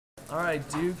All right,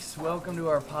 Dukes, welcome to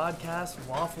our podcast,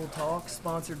 Waffle Talk,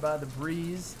 sponsored by The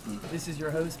Breeze. This is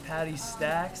your host, Patty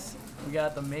Stacks. We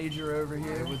got the Major over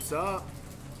here. Hey, what's up?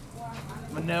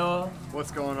 Manoa.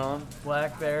 What's going on?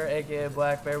 Black Bear, a.k.a.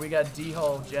 Black Bear. We got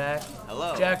D-Hall Jack.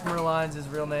 Hello. Jack Merline's his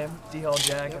real name. D-Hall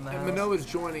Jack in the And house. Manoa's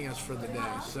joining us for the day,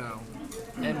 so.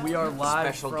 And we are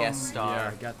live Special from... guest star.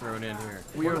 Yeah, got thrown in here.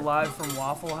 We are live from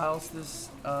Waffle House this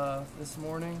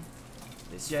morning.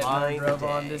 This Getting fine our grub day.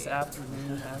 on this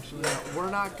afternoon, actually. We're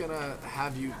not going to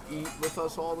have you eat with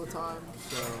us all the time,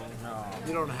 so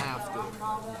you don't have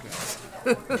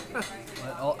to.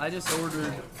 But I just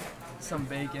ordered some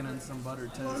bacon and some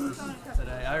buttered toast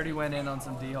today. I already went in on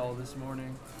some D-Hall this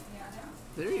morning.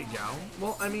 There you go.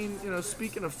 Well, I mean,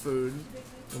 speaking of food,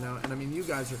 and I mean, you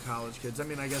guys are college kids. I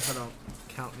mean, I guess I don't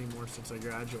count anymore since I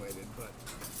graduated, but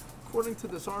according to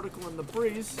this article in The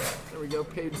Breeze, there we go,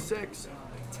 page 6,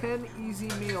 10 easy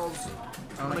meals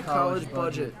on a college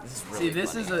budget.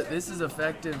 This is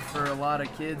effective for a lot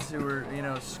of kids who are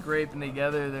scraping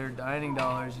together their dining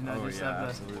dollars.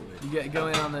 You go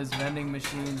in on those vending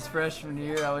machines. Freshman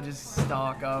year, I would just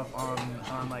stock up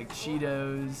on like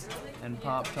Cheetos and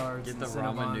Pop-Tarts. Get and the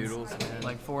ramen Cinnabons, noodles, man.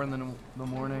 like 4 in the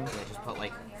morning. Yeah, just put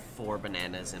like 4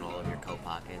 bananas in all of your coat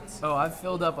pockets. Oh, I've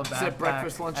filled up a backpack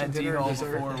breakfast, lunch, at and dinner, D-Hall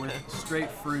dessert. before with straight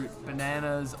fruit,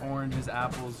 bananas, oranges,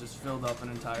 apples, just filled up an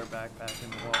entire backpack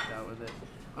and walked out with it.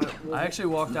 I actually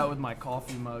walked out with my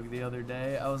coffee mug the other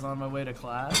day. I was on my way to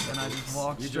class and I just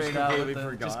walked You just straight out with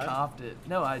completely just forgot? copped it.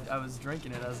 No, I was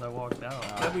drinking it as I walked out.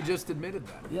 And we just admitted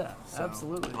that. Yeah, So,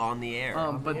 absolutely. On the air.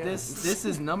 But Yeah. this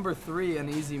is number 3, an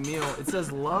easy meal. It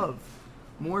says love.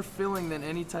 More filling than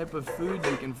any type of food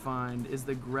you can find is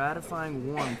the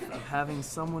gratifying warmth of having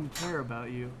someone care about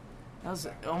you. That was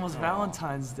almost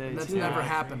Valentine's Day. That's too. never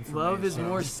happened for Love me, is so-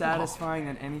 more satisfying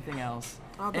than anything else.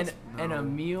 Oh, that's- And a no.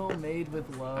 meal made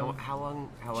with love How long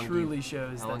truly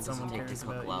shows how long that does it someone take cares to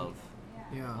cook about love?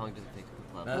 Yeah. How long does it take to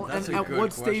cook love? That- Well, That's and a at good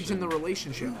what stage question. in the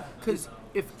relationship? Because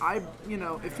if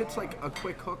if it's like a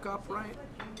quick hookup, right?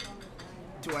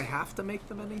 Do I have to make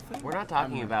them anything? We're not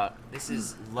talking about this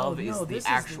is love Oh, no, is this the is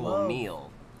actual love. meal.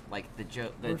 Like the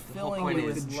joke. We're The whole filling point it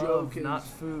is with the love, joke is- not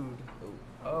food.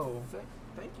 Oh,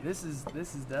 Thank you. this is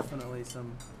definitely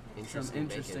some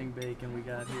interesting bacon we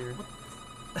got here.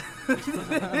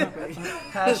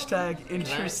 Hashtag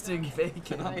interesting bacon.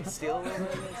 Can I steal a little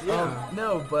bit of this? Yeah.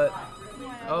 No, but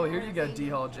here you go,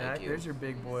 D-Hall Jack. you. There's your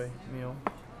big boy meal.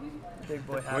 Big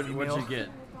boy happy What'd meal. you get?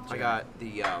 I got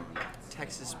the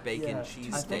Texas bacon Yeah,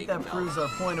 cheesesteak. I think that proves our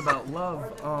point about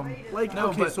love.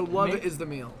 So love is the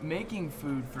meal. Making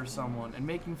food for someone and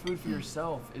making food for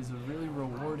yourself is a really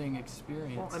rewarding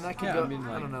experience. Well, and that could Yeah, go, I mean,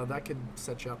 I like- don't know, that could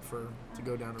set you up to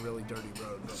go down a really dirty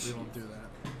road, but we won't do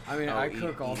that. I mean, Oh, I eat-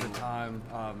 cook all the eating. time.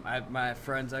 My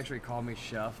friends actually call me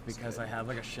chef because I have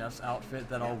like a chef's outfit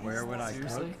that I'll wear when I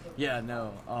Seriously? cook. Yeah,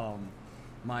 no.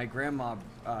 My grandma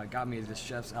got me this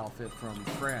chef's outfit from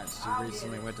France. She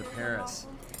recently went to Paris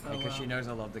because she knows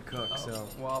I love to cook. So,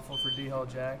 Waffle for D-Hall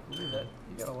Jack. Look at that.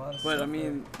 You got a lot of but stuff I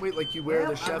mean, Wait, like you wear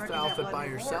the chef's outfit by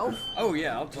yourself? oh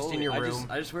yeah, I'll totally. in your I room.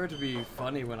 just wear it to be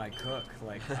funny when I cook.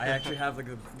 Like I actually have like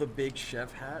the big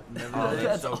chef hat and Oh, everything.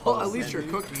 that's so cool. Well, at least you're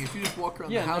cooking. If you just walk around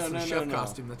Yeah, the house no, in a no, chef no.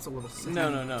 costume, that's a little silly. No.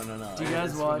 Do you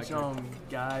guys It's when I watch cook.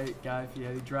 Guy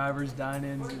Fieri, Drivers,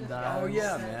 Dine-Ins, and Dives? Oh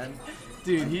yeah, man.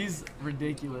 Dude, he's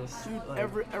ridiculous. Dude, Like,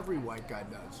 every white guy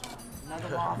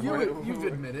does. You've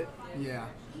admit it. Yeah.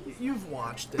 You've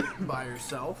watched it by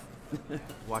yourself.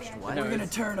 Watched what? we're gonna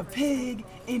turn a pig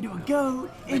into a goat,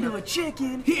 into a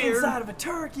chicken, Here. inside of a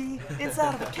turkey,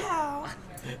 inside of a cow,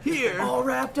 Here, all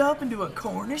wrapped up into a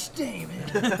Cornish damon.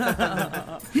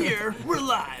 here, we're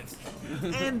live.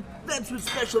 And that's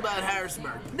what's special about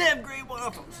Harrisburg. They have great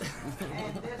waffles.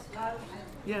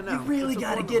 Yeah, no. You really it's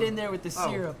gotta affordable. get in there with the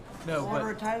syrup. No,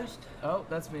 Order but a toast? oh,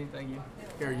 that's me. Thank you.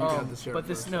 Here, you got the syrup. But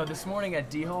this first. this morning at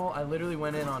D-Hall, I literally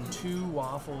went in on 2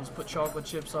 waffles, put chocolate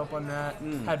chips up on that,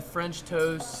 had French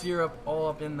toast, syrup all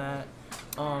up in that.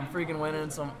 Freaking went in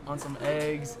on some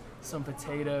eggs, some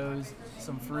potatoes,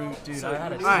 some fruit, dude. So I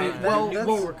had a you, Alright, time. well, you knew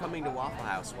that's- you were coming to Waffle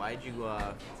House. Why'd you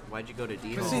go to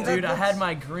D-Hall? See, Dude, I that's- had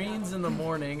my greens in the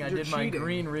morning. I You're did my cheating.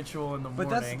 green ritual in the But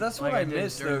morning. that's like what I did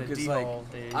miss during though, the because like D-Hall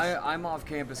days. I'm off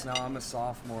campus now. I'm a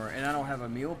sophomore, and I don't have a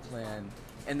meal plan.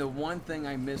 And the one thing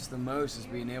I miss the most is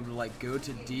being able to like go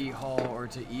to D Hall or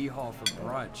to E Hall for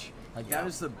brunch. Like that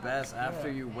is the best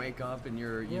after you wake up and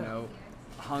you're you know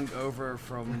hung over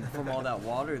from all that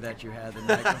water that you had the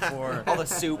night before. All the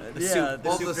soup, the soup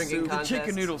drinking the contest.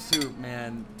 chicken noodle soup,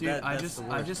 man. Dude, I that's the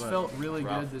just worst, felt really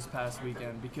rough. good this past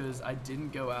weekend because I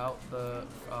didn't go out the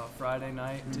Friday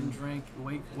night, didn't drink,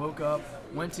 woke up,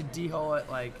 went to D Hall at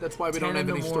like That's why we 10 don't have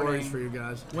in the any morning, stories for you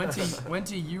guys. Went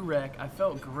to UREC. I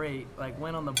felt great. Like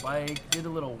went on the bike, did a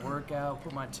little workout,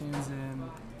 put my tunes in,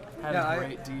 had a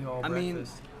great D Hall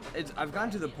breakfast. mean, I've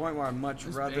gotten to the point where I'd much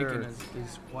This rather bacon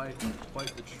is quite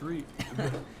the treat.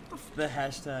 the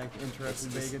hashtag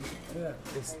interesting bacon. Yeah.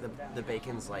 The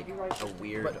bacon's like a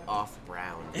weird off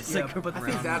brown. It's Yeah, like a but I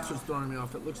brown. think that's what's throwing me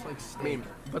off. It looks like steak. I mean,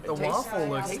 But the it tastes- waffle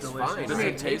looks it tastes delicious. fine. I mean,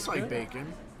 it taste tastes like good?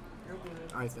 bacon.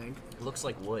 I think. It looks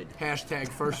like wood. Hashtag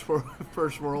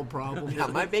first world problem. Yeah,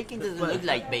 my bacon doesn't look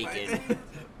like bacon.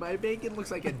 My bacon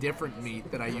looks like a different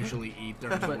meat that I usually eat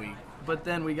during the week. But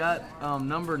then we got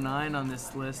number 9 on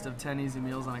this list of 10 easy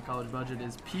meals on a college budget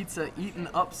is pizza eaten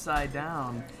upside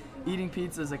down. Eating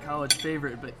pizza is a college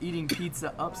favorite, but eating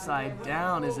pizza upside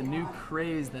down is a new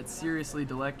craze that's seriously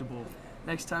delectable.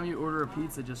 Next time you order a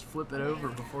pizza, just flip it over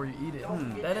before you eat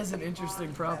it. That is an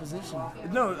interesting proposition.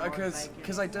 No,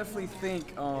 because I definitely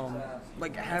think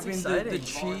like having the exciting.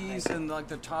 cheese and like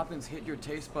the toppings hit your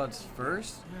taste buds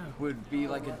first would be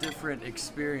like a different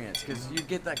experience because you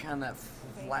get that kind of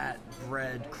flat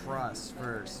bread crust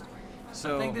first.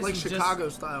 So think this Like is just-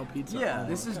 Chicago-style pizza. Yeah.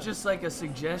 This is just like a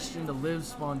suggestion to live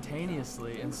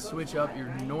spontaneously and switch up your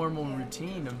normal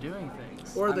routine of doing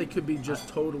things. Or they could be just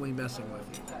totally messing with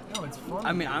you. No, it's fun.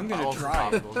 I mean, I'm gonna Also try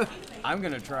it. possible. I'm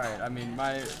gonna try it. I mean,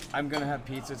 I'm gonna have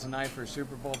pizza tonight for a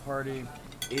Super Bowl party.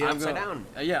 Eat it I'm upside gonna- down.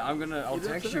 Yeah, I'll Eat it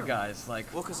text upside you down. guys like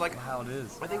Well, 'cause, like, how it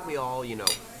is. I think we all,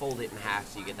 fold it in half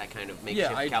so you get that kind of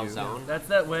makeshift I do. calzone. That's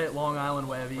that way, Long Island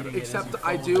way of eating it. is Except you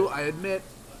I fold do, it. I admit,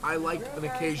 I like an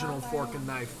occasional fork and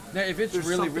knife. Now, if it's There's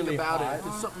really, something really about hot, it.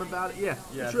 There's something about it. Yeah.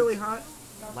 Yeah, It's if really hot.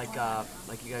 Like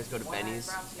you guys go to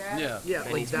Benny's. yeah. Yeah,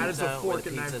 like Benny's that is a pizza, where fork the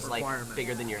and knife pizza's like requirement.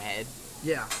 bigger than your head.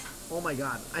 Yeah. Oh my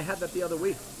God. I had that the other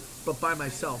week, but by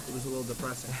myself. It was a little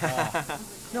depressing.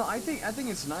 No, I think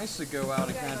it's nice to go out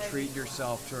and kind of treat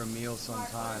yourself to a meal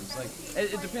sometimes. Like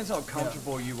it depends how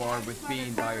comfortable you are with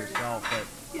being by yourself,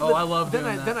 but Oh, I love then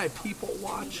doing I that. then I people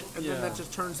watch, and then Yeah. that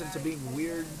just turns into being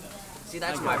weird. See,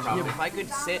 that's my problem. If I could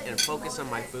sit and focus on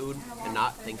my food and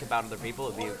not think about other people,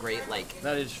 it'd be a great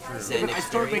that is true. Zen I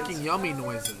start experience. making yummy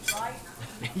noises.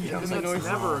 Yeah, And that's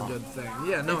never a good thing.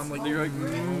 Yeah, no, I'm like, You're like,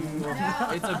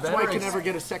 It's a that's why better I can never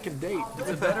get a second date.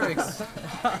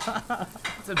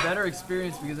 it's a better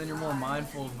experience because then you're more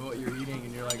mindful of what you're eating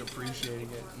and you're like appreciating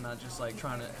it and not just like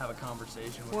trying to have a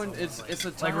conversation with Well, someone. it's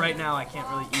a time, like right now I can't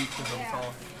really eat because I'm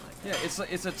talking. Yeah,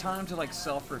 it's a time to like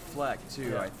self-reflect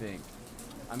too. Yeah. I think.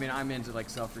 I mean, I'm into like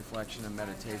self-reflection and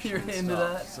meditation. You're and into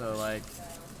stuff, that? So like,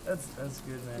 That's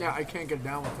good, man. Yeah, I can't get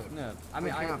down with it. no. I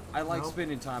mean, can't, I like no.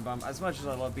 spending time by as much as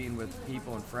I love being with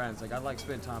people and friends. Like I like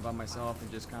spending time by myself and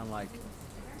just kind of like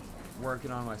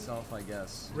working on myself, I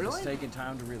guess. Really? Just taking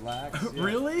time to relax. Yeah.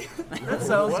 Really? That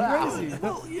sounds crazy.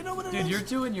 Well, you know what it Dude, is? you're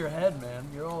too in your head, man.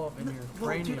 You're all up in your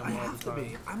Well, dude, cranium I all have the to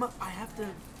time. be. I have to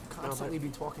constantly be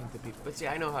talking to people. But see,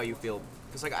 I know how you feel.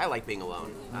 Because, like, I like being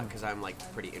alone. Because I'm, like,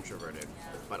 pretty introverted.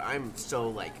 But I'm so,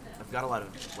 like, I've got a lot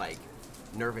of, like,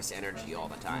 nervous energy all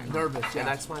the time. Nervous, yeah. And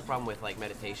that's my problem with, like,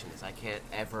 meditation is I can't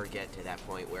ever get to that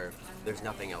point where there's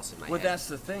nothing else in my Well, head. that's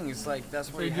the thing. It's like that's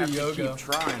So why you you do have to yoga keep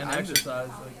trying. and I'm just- exercise.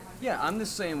 Like, Yeah, I'm the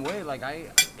same way. Like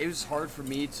it was hard for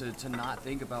me to not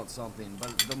think about something,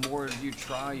 but the more you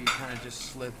try, you kind of just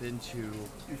slip into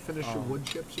You finish your wood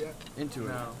chips yet? it.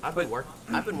 no. I've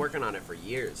been working on it for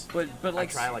years. But like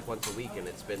I try, like, once a week, and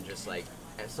it's been just, like,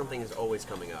 something is always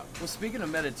coming up. well, speaking of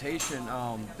meditation,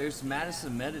 there's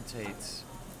Madison Meditates.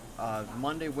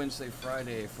 Monday, Wednesday,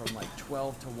 Friday from like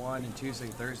 12 to 1, and Tuesday,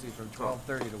 Thursday from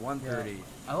 12:30 to 1:30.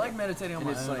 I like meditating on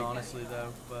And my it's own, like- honestly, though.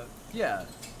 But Yeah,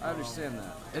 I understand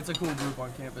that. it's a cool group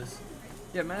on campus.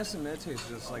 Yeah, Madison Meditates is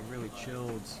just like really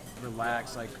chilled,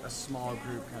 relaxed, like a small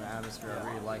group kind of atmosphere. I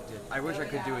really liked it. I wish I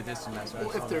could do it this semester. I Well,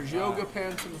 just if don't there's have time. yoga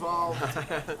pants involved,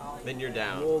 Then you're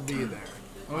down. we'll be there.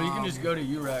 Well, you can just go to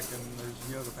UREC and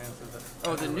there's yoga pants.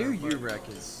 Oh, the new UREC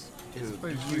is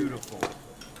pretty beautiful.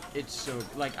 It's so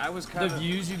like I was The kind of.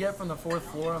 views you get from the 4th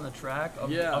floor on the track of,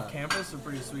 Yeah. of campus are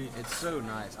pretty sweet. It's so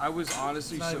nice. I was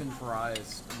honestly It's not even-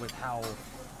 surprised with how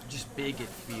just big it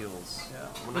feels. Yeah.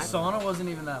 When The I- sauna wasn't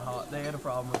even that hot. They had a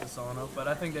problem with the sauna, but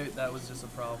I think that was just a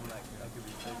problem that could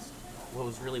be fixed. What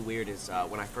was really weird is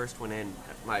when I first went in,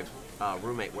 my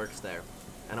roommate works there,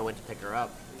 and I went to pick her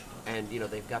up, and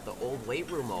they've got the old weight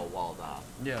room all walled off.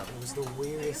 Yeah. It was the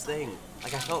weirdest thing.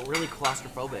 Like I felt really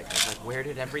claustrophobic. I was like, where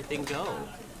did everything go?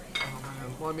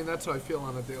 Well, I mean, that's how I feel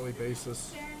on a daily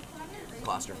basis.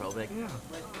 claustrophobic. Yeah.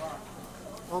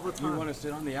 All the time. You want to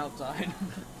sit on the outside?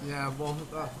 Yeah, well,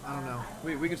 I don't know.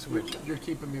 We can switch. You're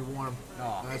keeping me warm.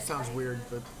 Aw. That sounds weird,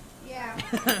 but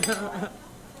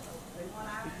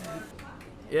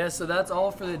Yeah, so that's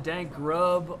all for the Dank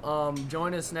Grub.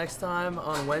 Join us next time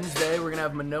on Wednesday. We're going to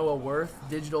have Manoa Worth,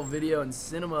 digital video and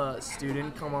cinema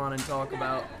student, come on and talk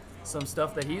about some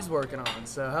stuff that he's working on.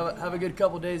 So have a good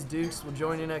couple days, Dukes. We'll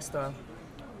join you next time.